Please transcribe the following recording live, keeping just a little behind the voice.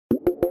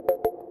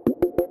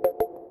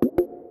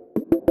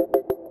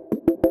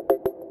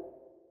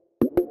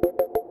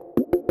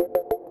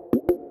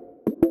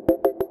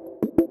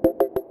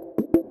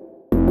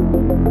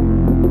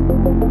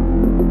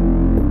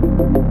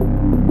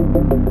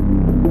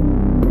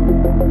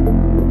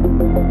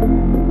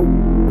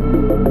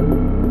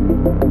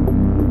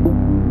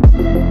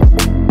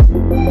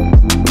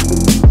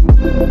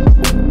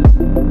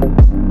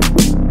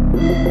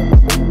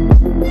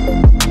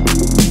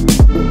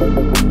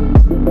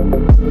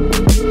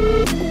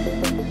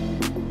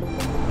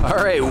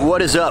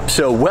What is up?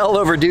 So well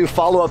overdue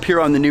follow-up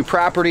here on the new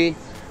property,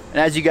 and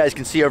as you guys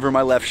can see over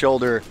my left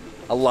shoulder,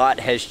 a lot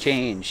has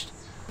changed.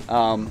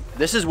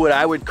 This is what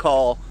I would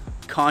call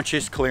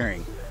conscious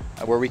clearing,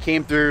 where we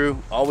came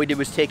through, all we did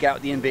was take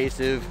out the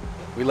invasive,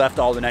 we left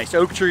all the nice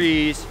oak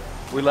trees,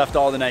 we left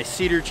all the nice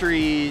cedar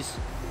trees,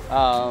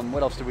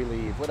 what else did we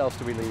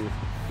leave?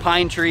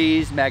 Pine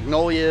trees,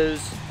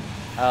 magnolias,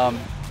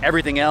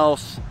 everything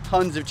else,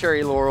 tons of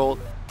cherry laurel,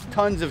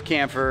 tons of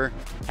camphor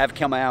have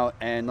come out,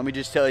 and let me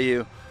just tell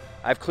you,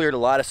 I've cleared a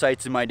lot of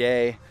sites in my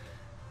day.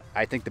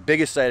 I think the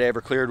biggest site I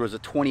ever cleared was a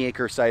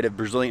 20-acre site of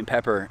Brazilian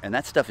pepper, and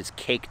that stuff is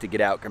cake to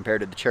get out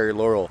compared to the cherry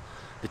laurel.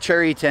 The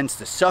cherry tends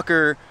to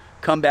sucker,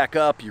 come back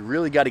up. You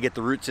really got to get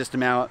the root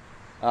system out.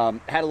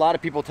 Had a lot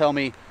of people tell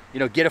me, you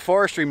know, get a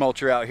forestry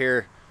mulcher out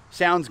here.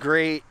 Sounds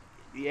great.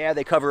 Yeah,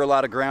 they cover a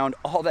lot of ground.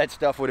 All that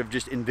stuff would have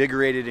just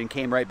invigorated and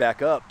came right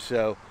back up.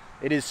 So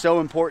it is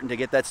so important to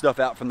get that stuff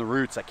out from the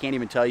roots. I can't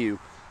even tell you.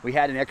 We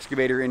had an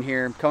excavator in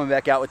here. I'm coming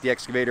back out with the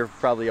excavator for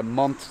probably a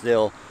month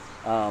still.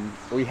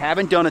 We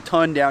haven't done a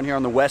ton down here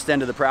on the west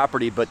end of the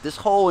property, but this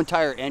whole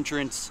entire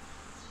entrance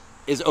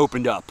is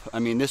opened up. I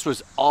mean, this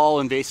was all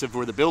invasive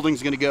where the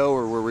building's gonna go,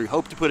 or where we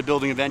hope to put a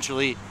building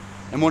eventually.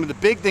 And one of the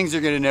big things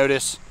you're gonna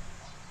notice,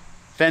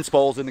 fence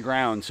poles in the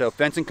ground. So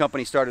fencing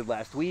company started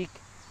last week.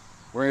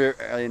 We're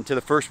into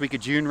the first week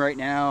of June right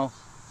now.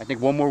 I think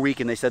one more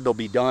week and they said they'll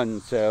be done.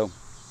 So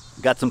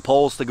got some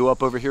poles to go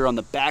up over here on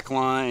the back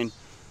line,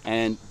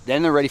 and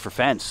then they're ready for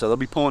fence. So they'll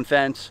be pulling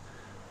fence,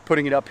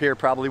 putting it up here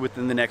probably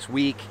within the next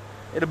week.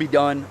 It'll be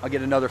done. I'll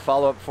get another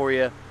follow-up for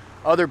you.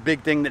 Other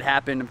big thing that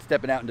happened, I'm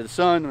stepping out into the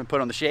sun, I'm gonna put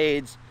on the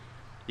shades.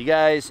 You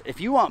guys, if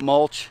you want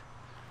mulch,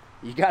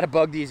 you gotta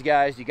bug these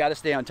guys, you gotta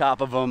stay on top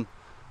of them.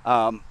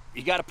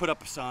 You gotta put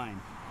up a sign.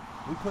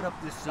 We put up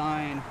this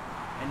sign,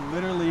 and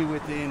literally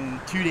within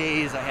 2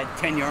 days, I had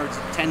 10 yards,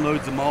 10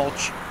 loads of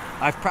mulch.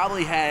 I've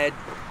probably had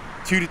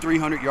 200 to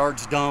 300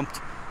 yards dumped.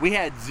 We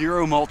had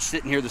 0 mulch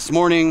sitting here this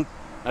morning.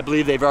 I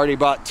believe they've already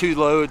bought 2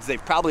 loads.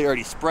 They've probably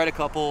already spread a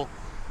couple.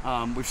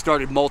 We've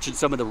started mulching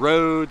some of the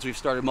roads. We've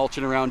started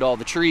mulching around all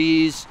the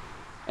trees.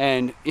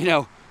 And, you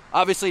know,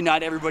 obviously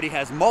not everybody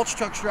has mulch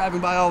trucks driving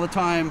by all the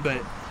time,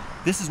 but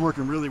this is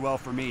working really well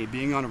for me.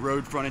 Being on a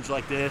road frontage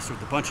like this with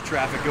a bunch of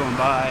traffic going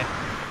by,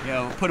 you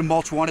know, put a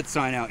mulch wanted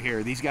sign out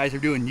here. These guys are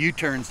doing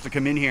U-turns to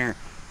come in here.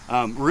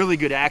 Really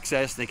good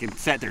access. They can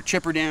set their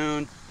chipper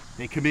down.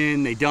 They come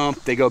in, they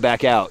dump, they go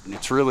back out. And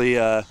it's really,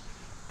 that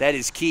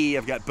is key.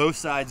 I've got both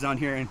sides on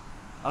here, and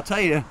I'll tell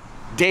you,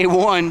 day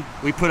one,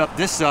 we put up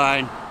this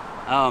sign,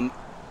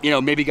 you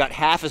know, maybe got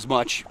half as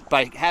much.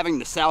 By having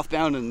the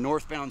southbound and the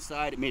northbound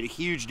side, it made a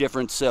huge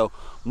difference. So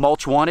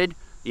mulch wanted,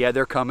 yeah,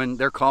 they're coming,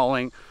 they're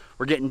calling.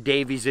 We're getting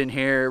Davies in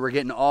here. We're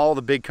getting all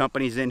the big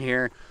companies in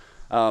here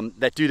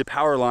that do the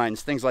power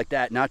lines, things like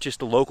that, not just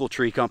the local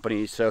tree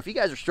companies. So if you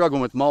guys are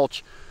struggling with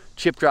mulch,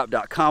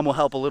 chipdrop.com will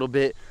help a little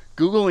bit.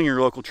 Googling your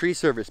local tree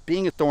service,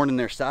 being a thorn in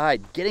their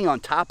side, getting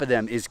on top of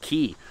them is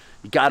key.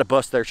 You gotta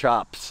bust their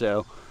chops.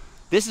 So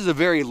this is a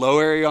very low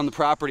area on the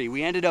property.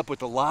 We ended up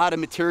with a lot of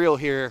material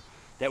here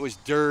that was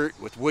dirt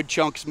with wood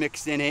chunks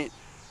mixed in it,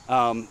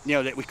 you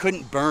know, that we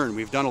couldn't burn.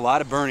 We've done a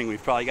lot of burning.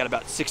 We've probably got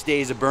about 6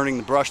 days of burning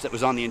the brush that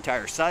was on the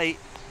entire site.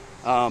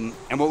 And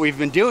what we've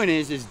been doing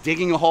is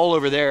digging a hole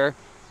over there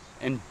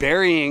and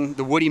burying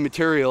the woody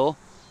material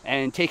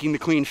and taking the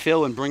clean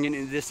fill and bringing it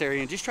into this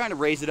area and just trying to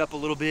raise it up a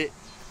little bit.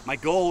 My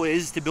goal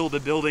is to build a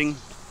building,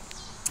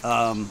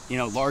 you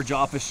know, large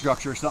office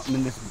structure or something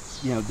in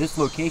this, you know, this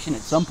location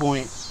at some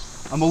point.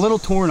 I'm a little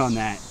torn on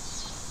that.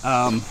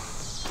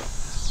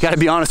 Got to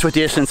be honest with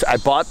you, since I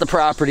bought the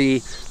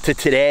property to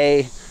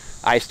today,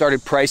 I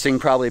started pricing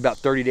probably about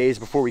 30 days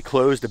before we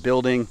closed the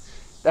building.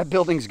 That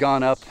building's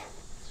gone up,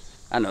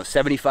 I don't know,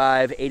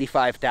 $75,000,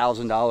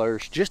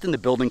 $85,000 just in the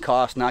building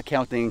cost, not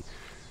counting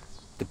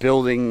the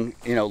building,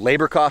 you know,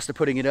 labor cost of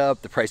putting it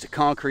up, the price of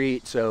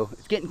concrete. So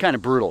it's getting kind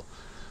of brutal.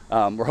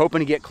 We're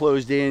hoping to get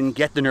closed in,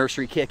 get the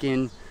nursery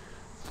kicking.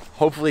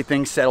 Hopefully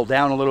things settle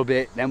down a little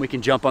bit, then we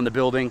can jump on the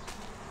building.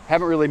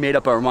 Haven't really made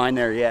up our mind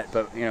there yet,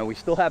 but you know, we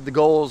still have the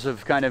goals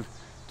of kind of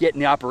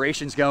getting the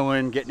operations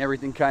going, getting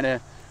everything kind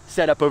of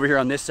set up over here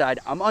on this side.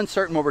 I'm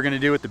uncertain what we're going to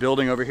do with the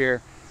building over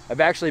here.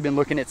 I've actually been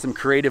looking at some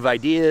creative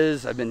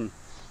ideas.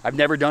 I've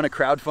never done a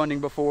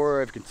crowdfunding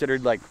before. I've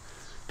considered like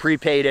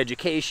prepaid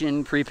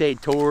education,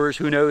 prepaid tours,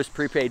 who knows,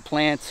 prepaid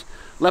plants.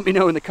 Let me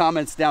know in the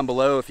comments down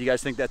below if you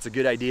guys think that's a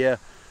good idea.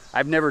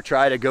 I've never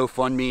tried a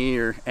GoFundMe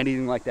or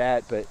anything like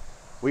that, but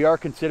we are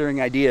considering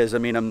ideas. I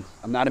mean, I'm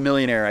not a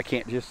millionaire. I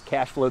can't just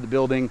cash flow the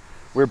building.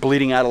 We're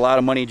bleeding out a lot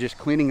of money just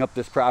cleaning up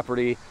this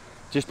property,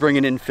 just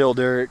bringing in fill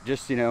dirt,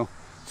 just, you know,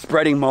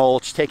 spreading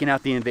mulch, taking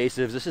out the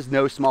invasives. This is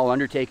no small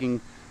undertaking.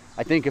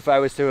 I think if I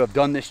was to have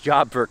done this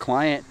job for a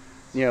client,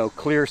 you know,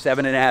 clear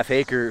 7.5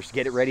 acres,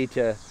 get it ready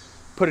to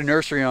put a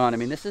nursery on. I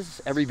mean, this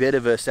is every bit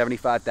of a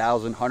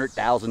 $75,000,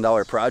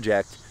 $100,000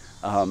 project.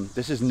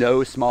 This is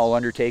no small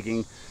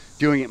undertaking.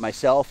 Doing it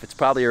myself, it's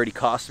probably already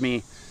cost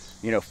me,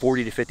 you know,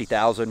 40 to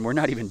 50,000. We're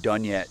not even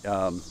done yet.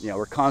 You know,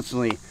 we're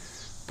constantly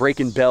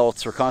breaking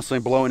belts, we're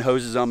constantly blowing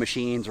hoses on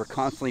machines, we're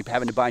constantly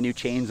having to buy new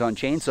chains on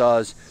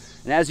chainsaws.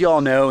 And as you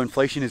all know,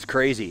 inflation is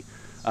crazy.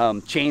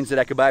 Chains that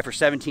I could buy for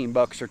 17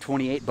 bucks or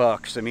 28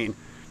 bucks. I mean,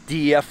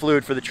 DEF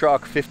fluid for the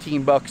truck,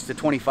 15 bucks to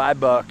 25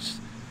 bucks.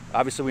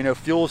 Obviously we know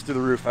fuel's through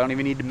the roof. I don't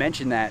even need to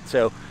mention that.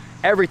 So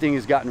everything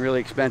has gotten really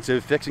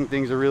expensive. Fixing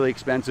things are really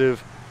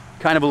expensive.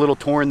 Kind of a little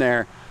torn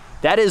there.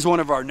 That is one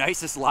of our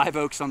nicest live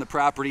oaks on the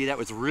property that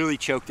was really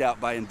choked out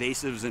by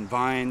invasives and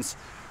vines.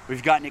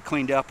 We've gotten it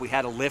cleaned up. We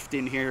had a lift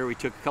in here. We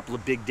took a couple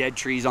of big dead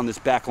trees on this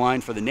back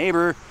line for the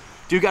neighbor.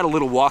 Do got a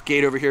little walk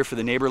gate over here for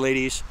the neighbor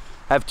ladies.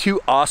 I have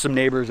two awesome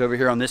neighbors over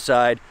here on this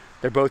side.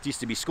 They're both used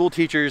to be school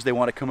teachers. They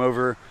want to come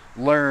over,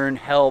 learn,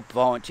 help,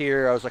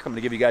 volunteer. I was like, I'm gonna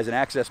give you guys an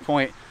access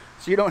point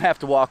so you don't have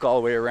to walk all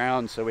the way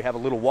around. So we have a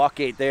little walk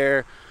gate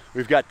there.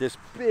 We've got this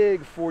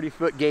big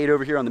 40-foot gate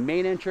over here on the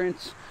main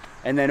entrance.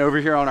 And then over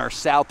here on our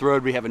south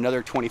road, we have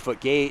another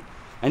 20-foot gate.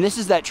 And this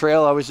is that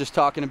trail I was just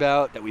talking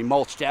about that we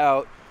mulched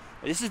out.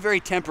 This is very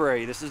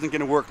temporary. This isn't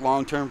gonna work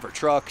long-term for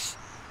trucks.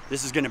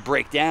 This is gonna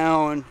break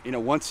down. You know,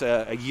 once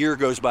a year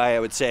goes by, I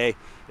would say,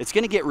 it's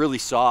gonna get really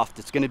soft.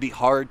 It's gonna be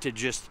hard to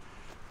just,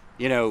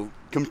 you know,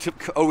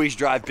 always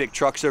drive big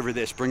trucks over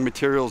this, bring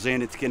materials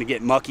in. It's gonna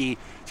get mucky.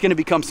 It's gonna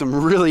become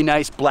some really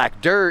nice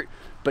black dirt,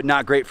 but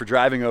not great for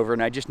driving over.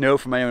 And I just know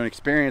from my own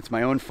experience,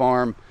 my own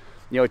farm,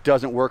 you know, it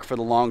doesn't work for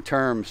the long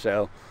term.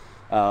 So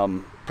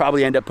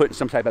probably end up putting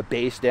some type of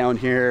base down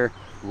here,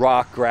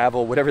 rock,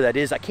 gravel, whatever that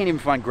is. I can't even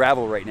find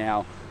gravel right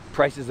now.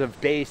 Prices of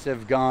base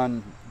have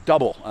gone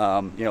double.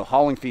 You know,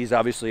 hauling fees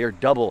obviously are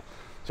double.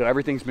 So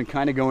everything's been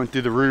kind of going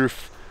through the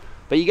roof.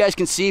 But you guys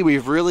can see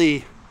we've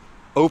really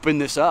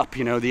opened this up.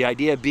 You know, the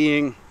idea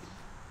being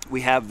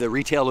we have the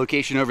retail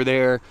location over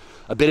there,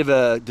 a bit of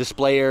a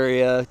display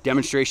area,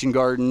 demonstration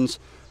gardens,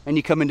 and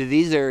you come into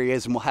these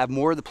areas and we'll have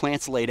more of the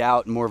plants laid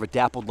out and more of a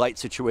dappled light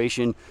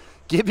situation.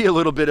 Give you a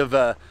little bit of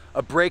a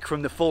break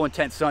from the full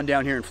intense sun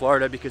down here in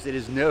Florida, because it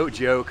is no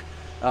joke.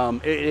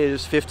 It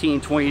is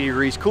 15, 20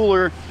 degrees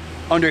cooler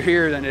under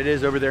here than it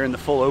is over there in the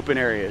full open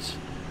areas.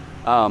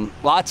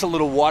 Lots of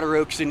little water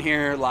oaks in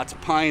here, lots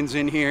of pines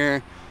in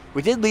here.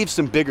 We did leave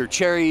some bigger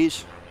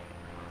cherries.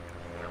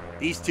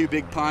 These two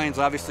big pines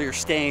obviously are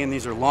staying.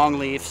 These are long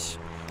leaves.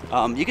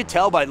 You could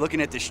tell by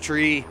looking at this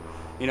tree,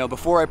 you know,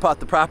 before I bought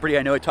the property,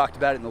 I know I talked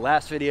about it in the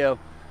last video,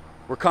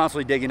 we're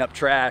constantly digging up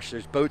trash.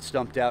 There's boats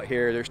dumped out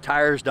here. There's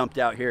tires dumped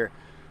out here.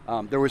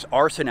 There was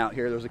arson out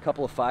here. There was a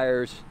couple of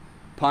fires.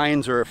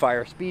 Pines are a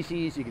fire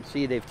species. You can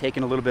see they've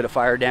taken a little bit of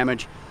fire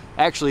damage.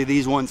 Actually,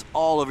 these ones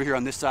all over here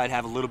on this side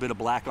have a little bit of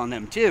black on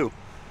them too.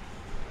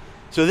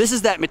 So this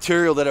is that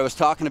material that I was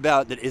talking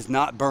about that is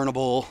not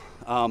burnable.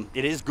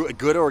 It is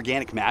good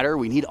organic matter.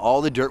 We need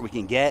all the dirt we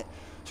can get.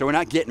 So we're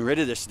not getting rid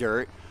of this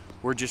dirt.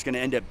 We're just gonna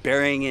end up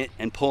burying it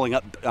and pulling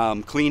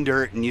up clean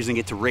dirt and using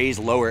it to raise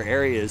lower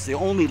areas. The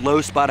only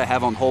low spot I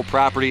have on the whole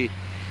property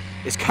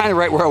is kind of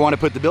right where I want to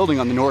put the building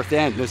on the north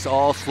end. This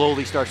all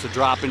slowly starts to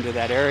drop into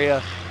that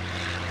area.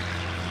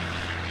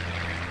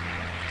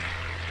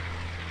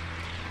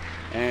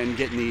 And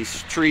getting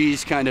these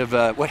trees kind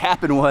of, what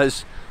happened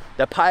was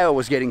that pile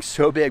was getting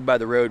so big by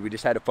the road, we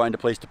just had to find a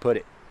place to put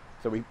it.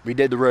 So we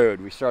did the road.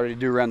 We started to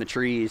do around the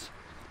trees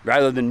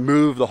rather than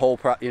move the whole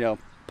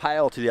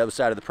pile to the other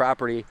side of the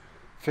property.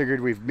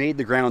 Figured we've made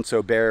the ground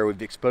so bare, we've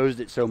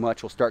exposed it so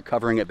much, we'll start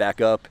covering it back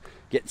up,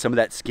 getting some of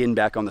that skin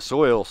back on the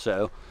soil.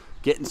 So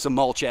getting some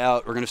mulch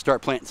out. We're gonna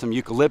start planting some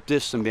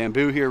eucalyptus, some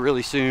bamboo here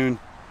really soon.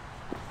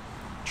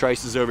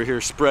 Trice is over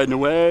here spreading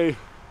away.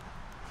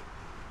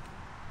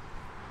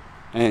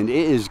 And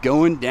it is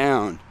going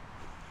down.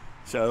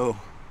 So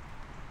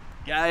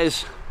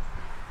guys,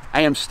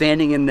 I am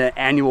standing in the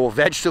annual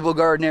vegetable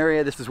garden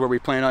area. This is where we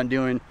plan on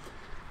doing,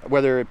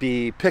 whether it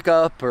be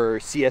pickup or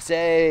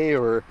CSA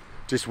or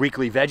just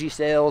weekly veggie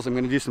sales. I'm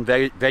going to do some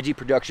veggie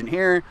production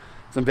here,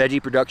 some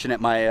veggie production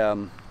at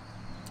my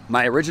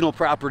my original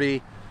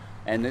property,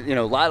 and you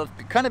know, a lot of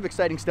kind of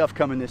exciting stuff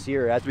coming this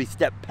year. As we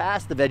step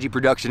past the veggie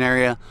production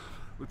area,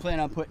 we plan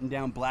on putting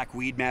down black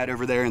weed mat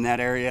over there in that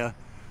area,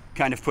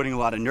 kind of putting a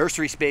lot of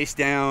nursery space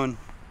down.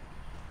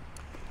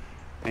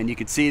 And you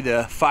can see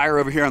the fire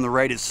over here on the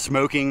right is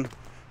smoking.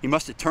 He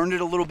must have turned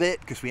it a little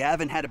bit because we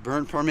haven't had a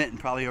burn permit in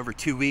probably over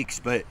 2 weeks,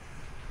 but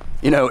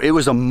you know, it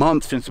was a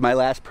month since my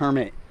last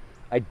permit.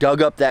 I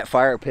dug up that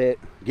fire pit,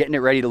 getting it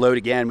ready to load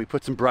again. We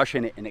put some brush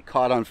in it and it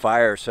caught on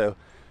fire. So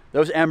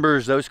those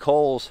embers, those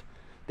coals,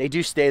 they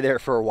do stay there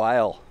for a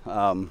while.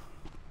 You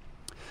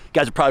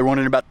guys are probably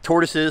wondering about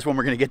tortoises, when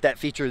we're gonna get that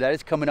feature. That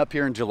is coming up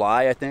here in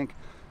July, I think.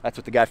 That's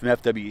what the guy from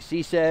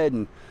FWC said.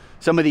 And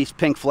some of these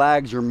pink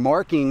flags are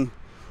marking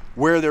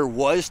where there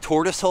was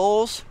tortoise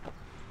holes,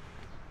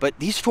 but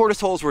these tortoise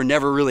holes were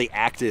never really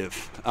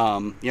active.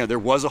 You know, there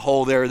was a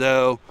hole there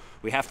though.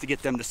 We have to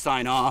get them to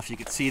sign off. You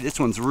can see this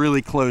one's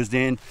really closed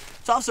in.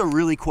 It's also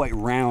really quite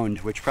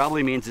round, which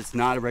probably means it's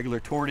not a regular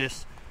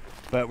tortoise.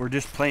 but we're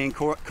just playing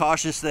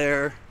cautious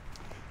there.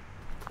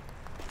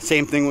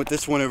 Same thing with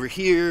this one over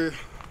here.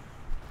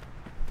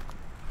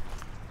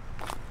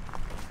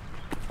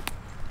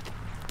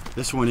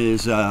 This one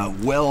is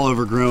well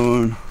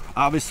overgrown,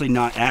 obviously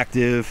not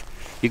active.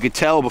 You could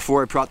tell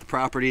before I brought the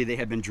property they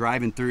had been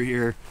driving through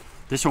here.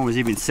 This one was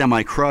even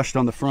semi-crushed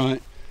on the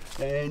front.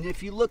 And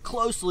if you look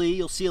closely,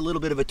 you'll see a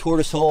little bit of a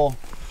tortoise hole.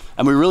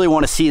 And we really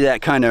want to see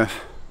that kind of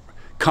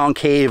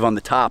concave on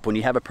the top. When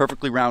you have a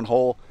perfectly round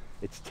hole,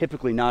 it's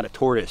typically not a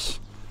tortoise.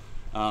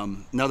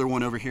 Another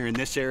one over here in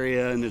this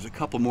area, and there's a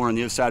couple more on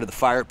the other side of the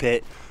fire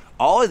pit.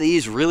 All of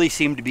these really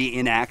seem to be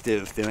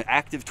inactive. The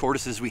active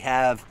tortoises we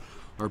have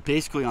are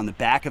basically on the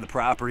back of the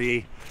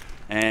property,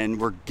 and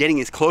we're getting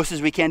as close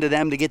as we can to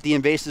them to get the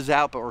invasives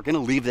out, but we're going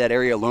to leave that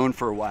area alone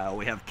for a while.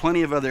 We have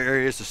plenty of other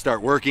areas to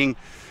start working,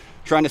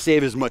 trying to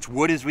save as much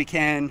wood as we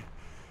can,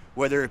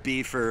 whether it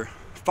be for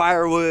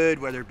firewood,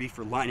 whether it be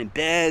for lining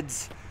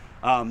beds,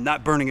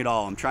 not burning it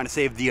all. I'm trying to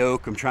save the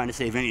oak, I'm trying to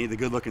save any of the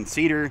good looking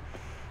cedar,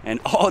 and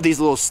all of these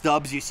little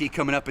stubs you see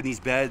coming up in these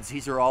beds,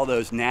 these are all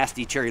those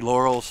nasty cherry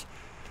laurels.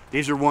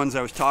 These are ones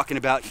I was talking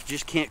about. You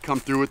just can't come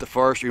through with the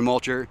forestry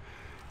mulcher.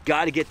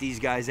 Got to get these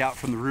guys out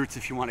from the roots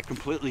if you want to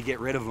completely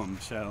get rid of them.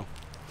 So,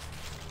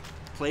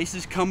 place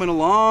is coming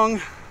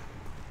along.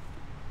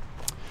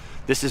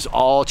 This is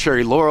all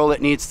cherry laurel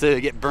that needs to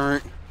get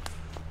burnt.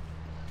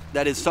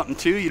 That is something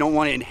too. You don't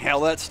want to inhale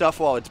that stuff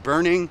while it's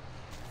burning.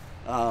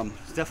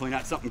 It's definitely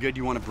not something good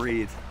you want to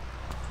breathe.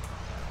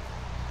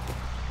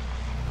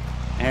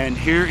 And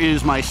here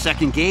is my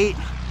second gate.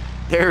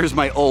 There's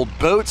my old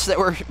boats that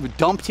were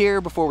dumped here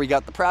before we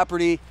got the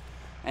property.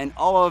 And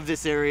all of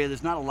this area,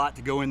 there's not a lot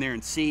to go in there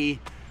and see.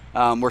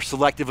 We're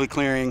selectively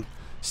clearing,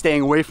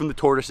 staying away from the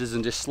tortoises,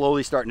 and just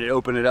slowly starting to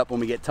open it up when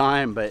we get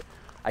time. But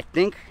I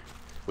think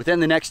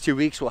within the next 2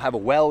 weeks, we'll have a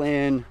well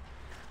in.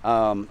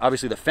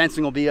 Obviously the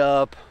fencing will be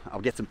up. I'll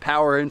get some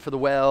power in for the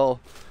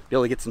well, be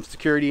able to get some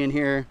security in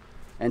here.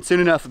 And soon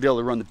enough, I'll be able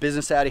to run the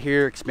business out of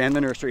here, expand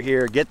the nursery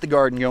here, get the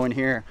garden going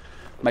here.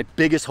 My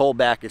biggest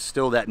holdback is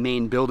still that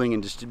main building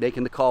and just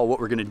making the call what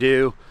we're gonna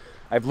do.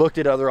 I've looked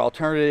at other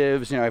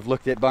alternatives. I've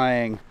looked at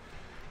buying,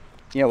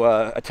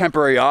 a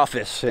temporary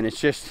office, and it's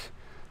just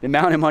the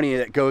amount of money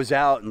that goes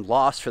out and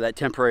lost for that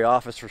temporary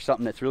office for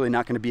something that's really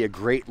not going to be a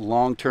great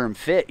long-term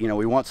fit.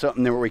 We want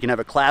something where we can have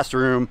a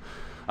classroom,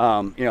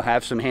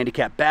 have some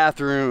handicapped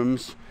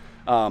bathrooms,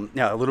 a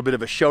little bit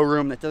of a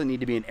showroom that doesn't need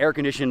to be an air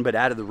conditioned, but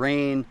out of the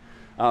rain,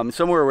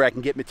 somewhere where I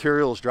can get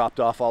materials dropped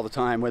off all the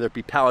time, whether it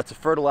be pallets of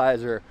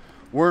fertilizer,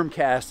 worm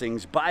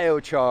castings,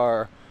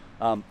 biochar,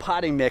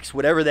 potting mix,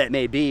 whatever that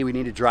may be. We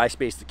need a dry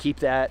space to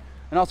keep that,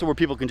 and also where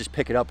people can just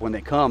pick it up when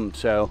they come.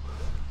 So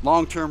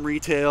long-term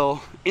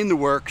retail in the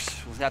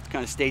works. We'll have to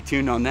kind of stay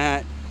tuned on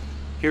that.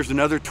 Here's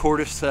another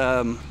tortoise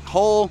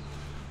hole.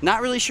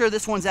 Not really sure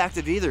this one's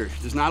active either.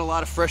 There's not a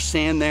lot of fresh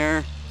sand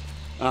there.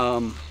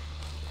 You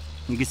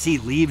can see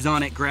leaves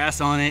on it,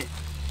 grass on it,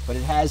 but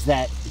it has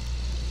that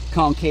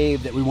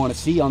concave that we want to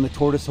see on the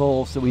tortoise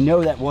hole, so we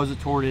know that was a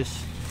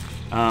tortoise.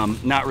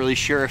 Not really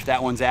sure if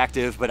that one's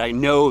active, but I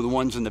know the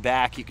ones in the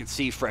back, you can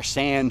see fresh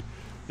sand.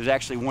 There's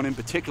actually one in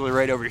particular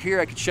right over here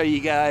I could show you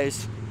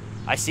guys.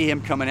 I see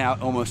him coming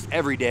out almost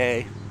every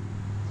day,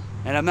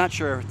 and I'm not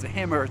sure if it's a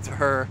him or it's a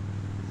her.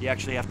 You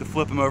actually have to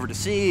flip him over to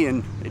see,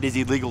 and it is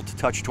illegal to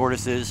touch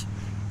tortoises,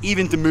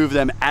 even to move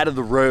them out of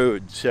the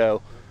road.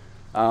 So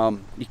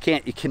you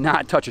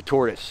cannot touch a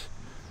tortoise.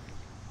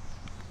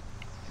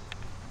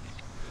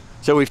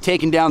 So we've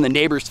taken down the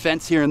neighbor's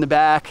fence here in the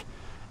back,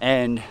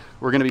 and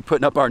we're going to be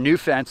putting up our new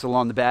fence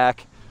along the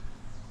back.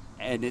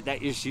 And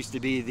that used to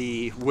be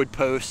the wood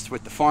post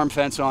with the farm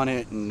fence on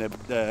it, and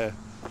the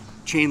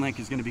chain link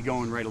is going to be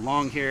going right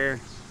along here.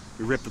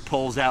 We ripped the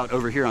poles out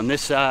over here on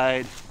this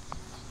side,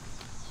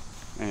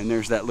 and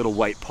there's that little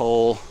white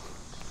pole.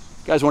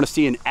 You guys want to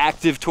see an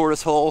active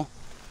tortoise hole?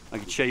 I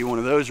can show you one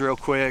of those real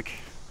quick.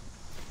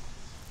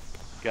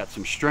 Got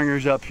some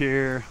stringers up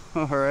here.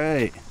 All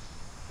right.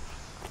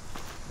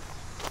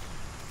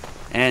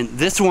 And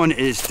this one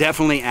is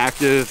definitely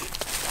active.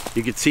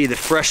 You can see the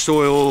fresh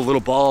soil,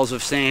 little balls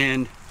of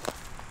sand.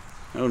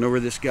 I don't know where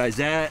this guy's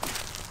at,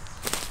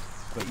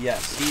 but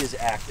yes, he is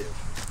active.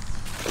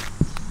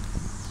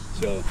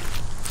 So,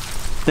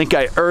 I think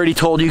I already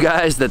told you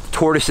guys that the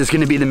tortoise is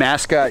going to be the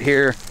mascot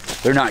here.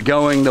 They're not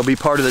going, they'll be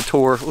part of the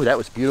tour. Oh, that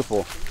was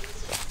beautiful.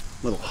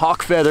 Little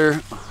hawk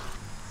feather.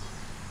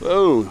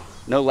 Whoa,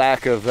 no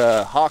lack of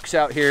hawks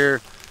out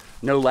here.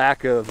 No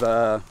lack of,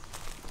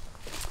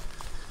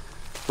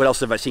 what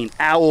else have I seen?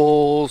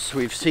 Owls,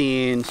 we've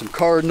seen some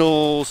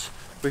cardinals.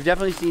 We've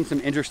definitely seen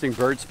some interesting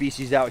bird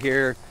species out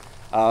here.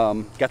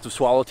 Got some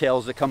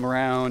swallowtails that come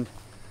around.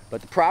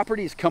 But the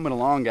property is coming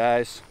along,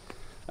 guys.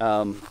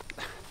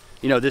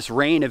 This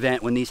rain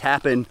event, when these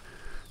happen,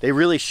 they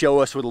really show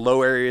us where the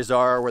low areas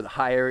are, where the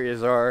high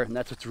areas are, and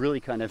that's what's really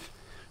kind of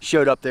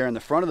showed up there in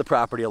the front of the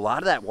property. A lot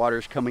of that water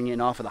is coming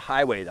in off of the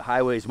highway. The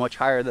highway is much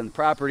higher than the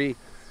property.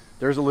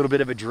 There's a little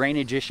bit of a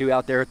drainage issue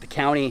out there at the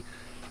county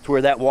to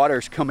where that water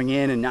is coming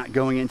in and not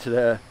going into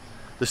the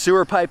the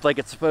sewer pipe like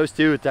it's supposed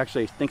to. It's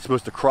actually, I think,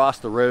 supposed to cross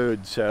the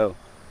road, so.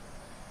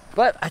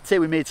 But I'd say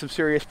we made some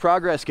serious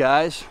progress,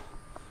 guys.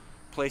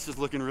 Place is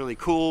looking really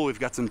cool. We've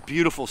got some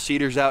beautiful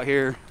cedars out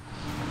here.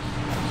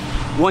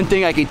 One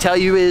thing I can tell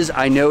you is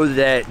I know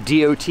that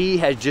DOT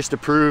has just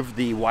approved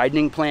the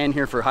widening plan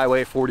here for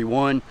Highway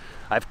 41.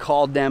 I've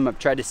called them, I've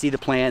tried to see the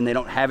plan. They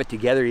don't have it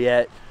together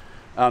yet,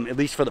 at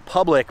least for the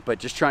public, but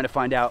just trying to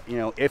find out, you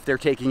know, if they're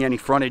taking any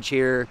frontage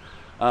here.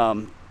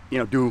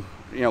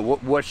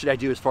 What should I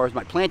do as far as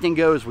my planting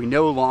goes? We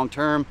know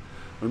long-term,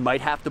 we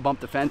might have to bump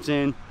the fence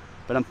in,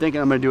 but I'm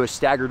thinking I'm gonna do a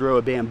staggered row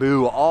of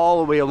bamboo all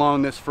the way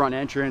along this front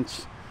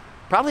entrance,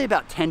 probably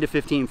about 10 to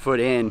 15 foot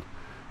in,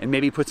 and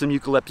maybe put some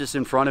eucalyptus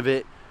in front of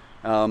it,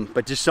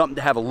 but just something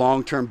to have a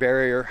long-term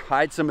barrier,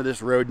 hide some of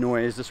this road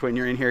noise. This way when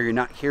you're in here, you're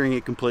not hearing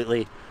it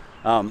completely.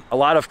 A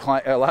lot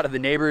of the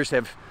neighbors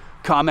have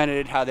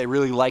commented how they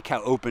really like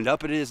how opened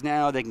up it is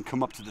now. They can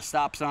come up to the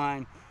stop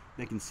sign.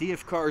 They can see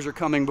if cars are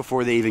coming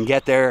before they even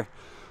get there.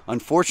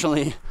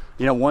 Unfortunately,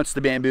 you know, once the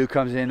bamboo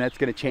comes in, that's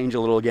going to change a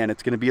little again.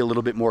 It's going to be a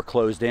little bit more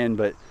closed in,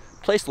 but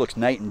the place looks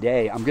night and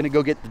day. I'm going to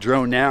go get the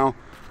drone now.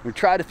 I'm going to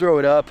try to throw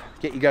it up,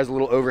 get you guys a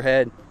little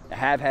overhead. I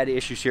have had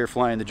issues here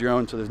flying the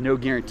drone, so there's no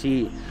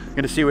guarantee. I'm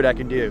going to see what I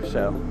can do,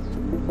 so.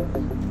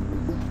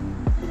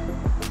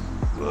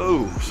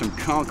 Whoa, some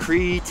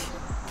concrete.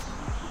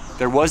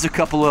 There was a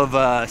couple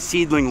of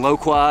seedling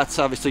loquats.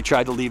 Obviously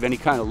tried to leave any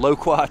kind of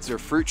loquats or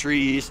fruit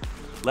trees.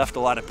 Left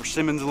a lot of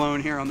persimmons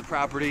alone here on the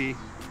property.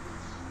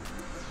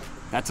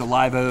 That's a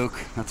live oak,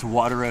 that's a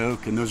water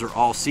oak, and those are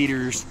all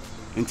cedars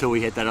until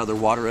we hit that other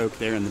water oak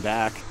there in the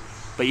back.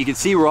 But you can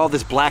see where all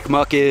this black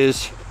muck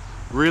is.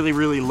 Really,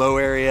 really low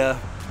area.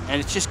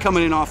 And it's just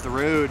coming in off the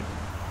road.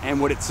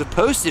 And what it's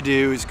supposed to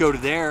do is go to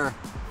there,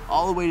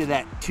 all the way to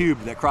that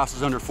tube that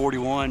crosses under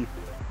 41.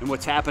 And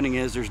what's happening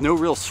is there's no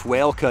real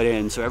swale cut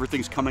in, so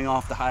everything's coming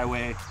off the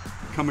highway,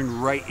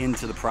 coming right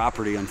into the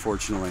property,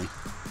 unfortunately.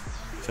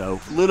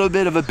 So a little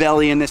bit of a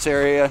belly in this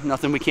area,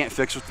 nothing we can't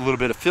fix with a little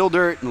bit of fill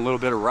dirt and a little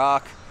bit of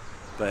rock.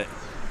 But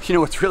you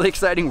know what's really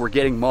exciting? We're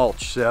getting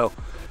mulch. So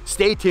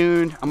stay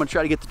tuned. I'm gonna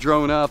try to get the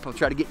drone up. I'll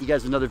try to get you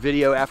guys another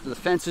video after the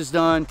fence is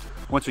done.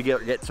 Once we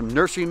get some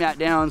nursery mat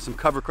down, some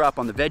cover crop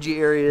on the veggie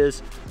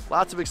areas.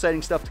 Lots of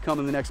exciting stuff to come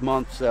in the next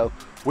month. So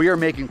we are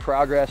making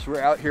progress.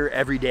 We're out here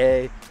every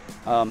day.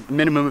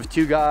 Minimum of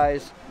 2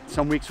 guys.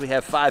 Some weeks we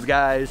have 5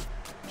 guys.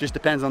 Just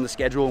depends on the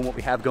schedule and what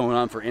we have going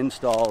on for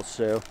installs.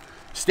 So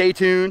stay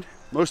tuned.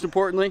 Most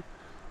importantly,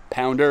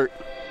 pound dirt.